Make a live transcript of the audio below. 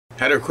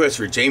Had a request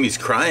for Jamie's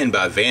Crying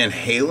by Van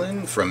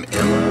Halen from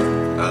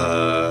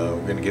Emma.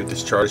 We're going to give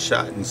this chart a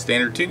shot in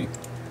standard tuning.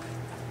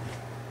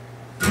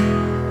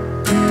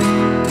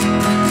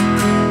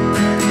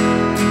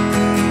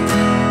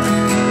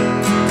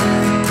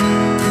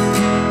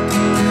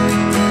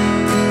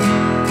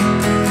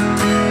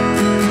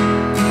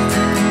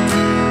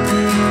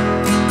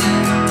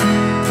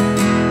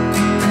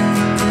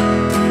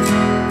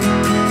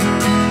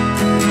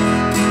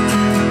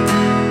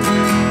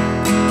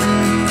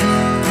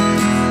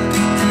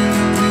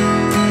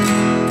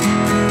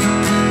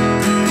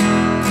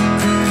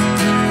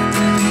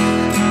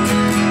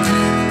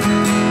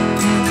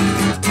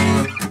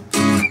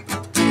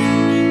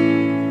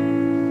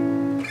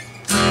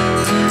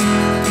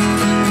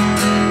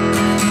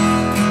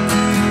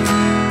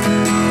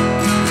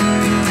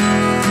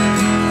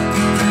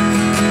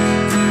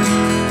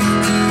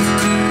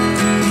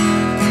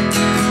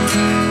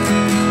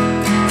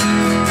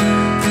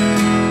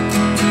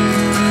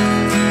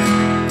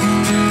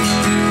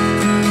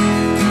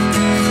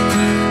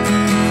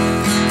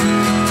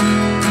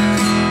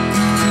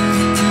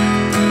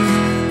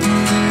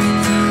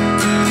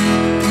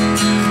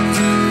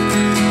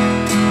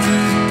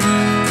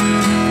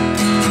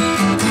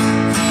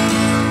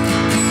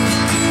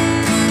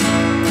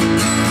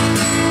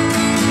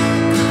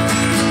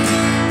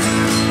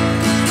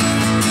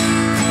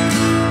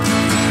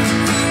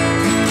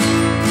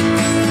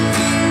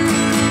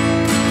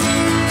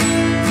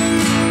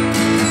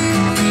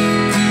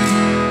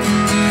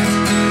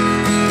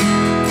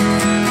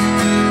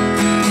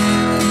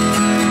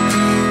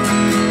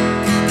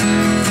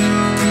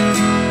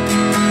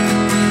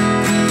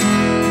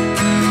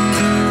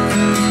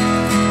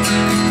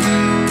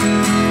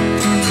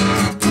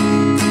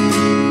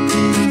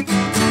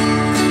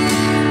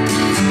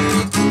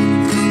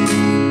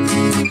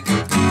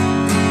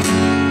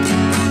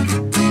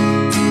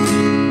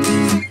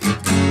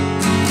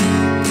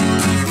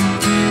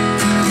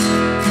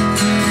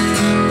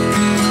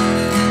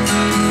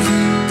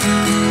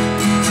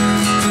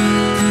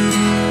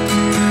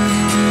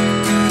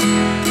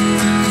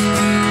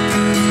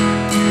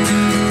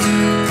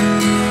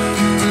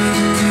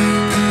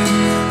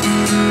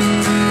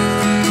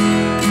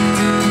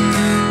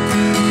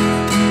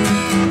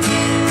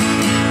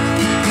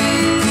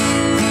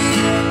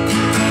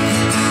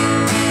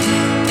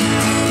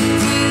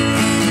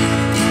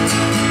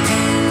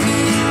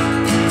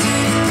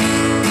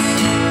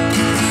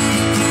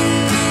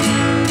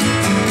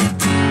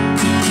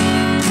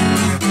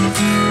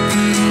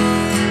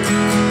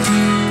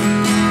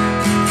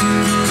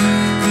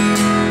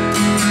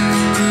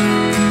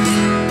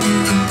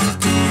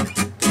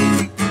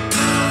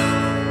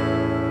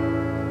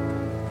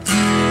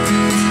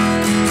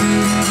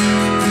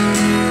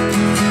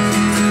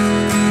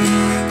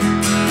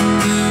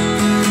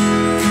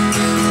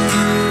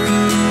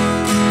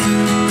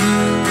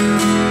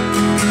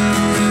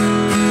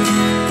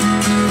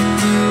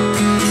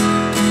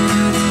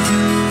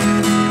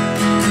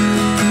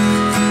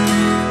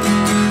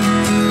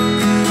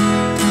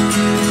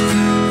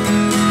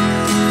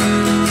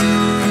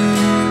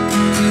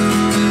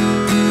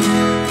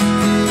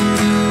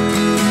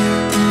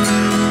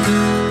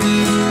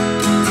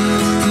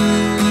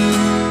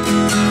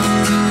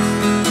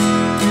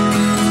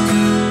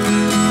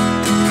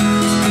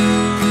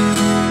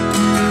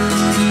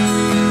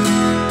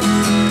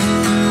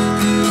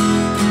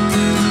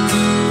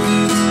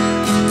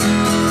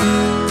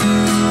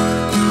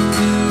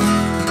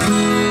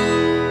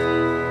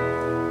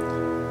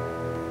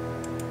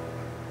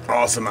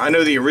 Awesome. I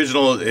know the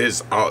original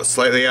is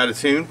slightly out of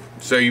tune,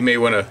 so you may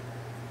want to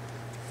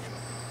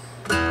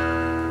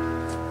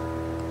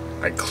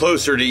like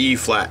closer to E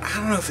flat. I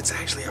don't know if it's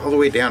actually all the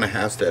way down a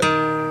half step.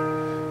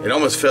 It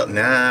almost felt,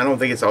 nah, I don't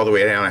think it's all the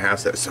way down a half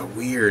step. It's so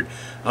weird.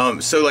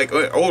 So like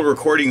old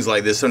recordings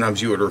like this,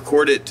 sometimes you would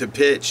record it to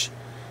pitch,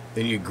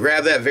 then you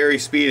grab that very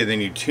speed and then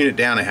you tune it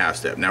down a half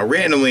step. Now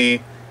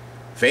randomly,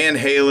 Van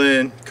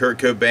Halen, Kurt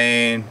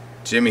Cobain,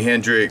 Jimi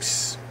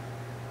Hendrix,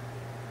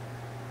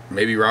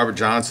 maybe Robert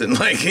Johnson,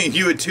 like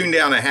you would tune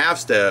down a half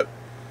step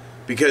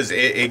because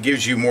it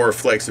gives you more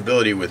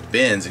flexibility with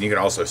bends, and you can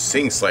also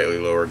sing slightly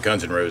lower.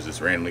 Guns N' Roses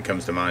randomly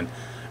comes to mind.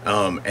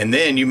 And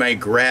then you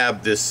might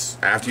grab this,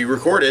 after you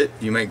record it,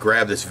 you might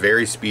grab this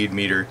very speed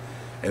meter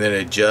and then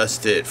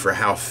adjust it for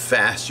how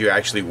fast you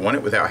actually want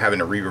it without having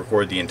to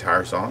re-record the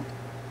entire song.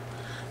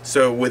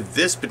 So with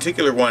this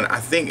particular one, I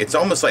think it's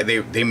almost like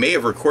they may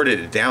have recorded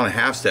it down a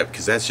half step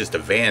because that's just a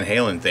Van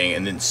Halen thing,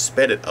 and then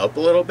sped it up a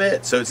little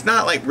bit. So it's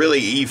not like really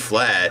E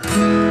flat,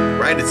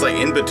 right? It's like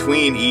in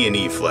between E and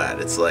E flat.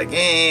 It's like,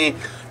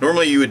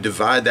 normally you would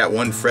divide that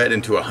one fret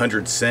into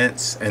 100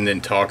 cents and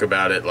then talk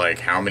about it like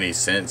how many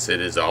cents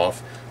it is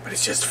off, but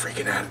it's just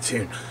freaking out of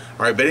tune.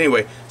 All right, but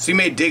anyway, so you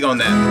may dig on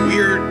that.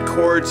 Weird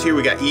chords here.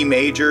 We got E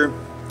major.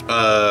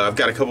 I've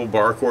got a couple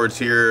bar chords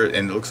here,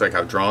 and it looks like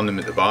I've drawn them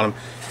at the bottom.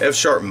 F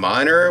sharp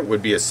minor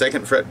would be a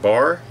 2nd fret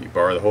bar. You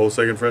bar the whole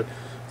 2nd fret.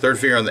 3rd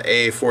finger on the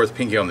A, 4th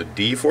pinky on the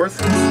D 4th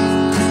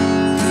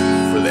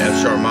for the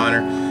F sharp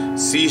minor.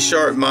 C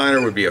sharp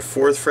minor would be a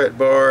 4th fret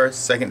bar,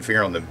 2nd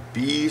finger on the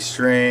B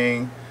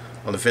string,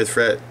 on the 5th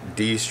fret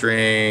D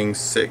string,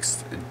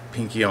 6th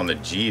pinky on the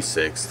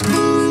G6.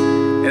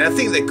 And I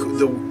think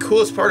the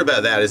coolest part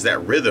about that is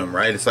that rhythm,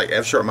 right? It's like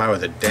F sharp minor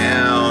with a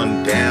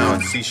down,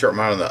 down, C sharp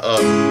minor on the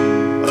up,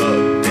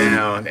 up,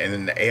 down, and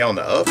then the A on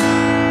the up.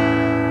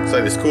 It's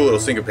like this cool little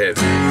syncopated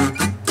thing,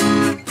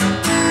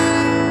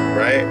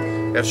 right?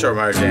 F sharp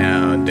minor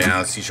down,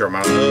 down, C sharp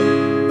minor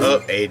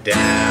up, up, A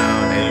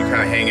down, and you're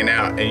kind of hanging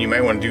out. And you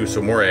might want to do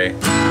some more A.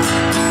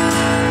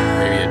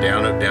 Maybe a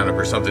down, up,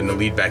 or something to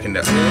lead back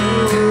into. That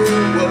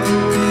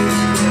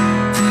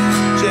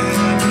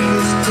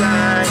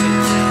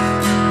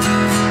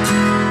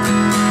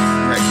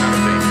kind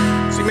of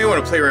thing. So you may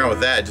want to play around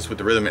with that, just with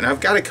the rhythm. And I've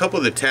got a couple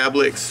of the tab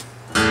licks.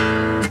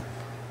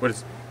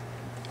 What's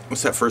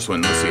that first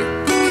one? Let's see.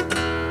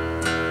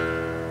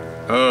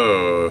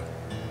 Oh.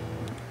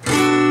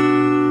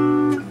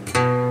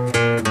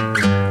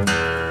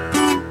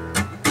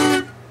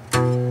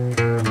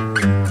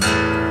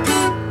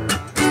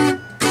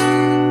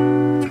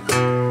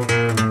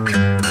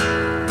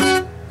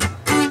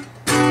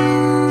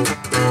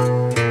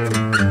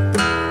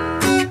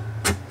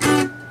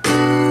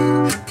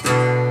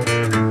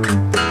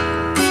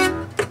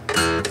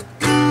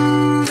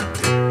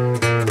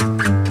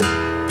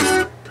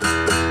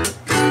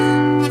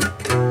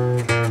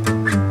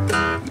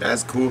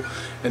 That's cool.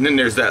 And then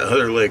there's that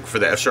other lick for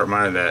the F sharp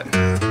minor that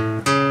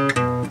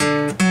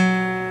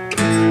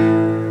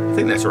I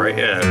think that's right,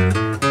 yeah.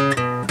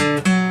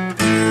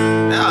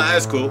 Oh,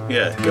 that's cool.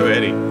 Yeah, go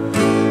Eddie.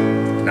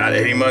 Not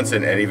Eddie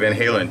Munson, Eddie Van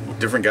Halen.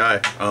 Different guy.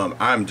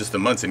 I'm just the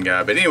Munson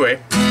guy. But anyway,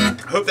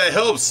 hope that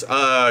helps.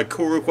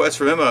 Cool request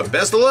from Emma.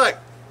 Best of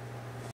luck.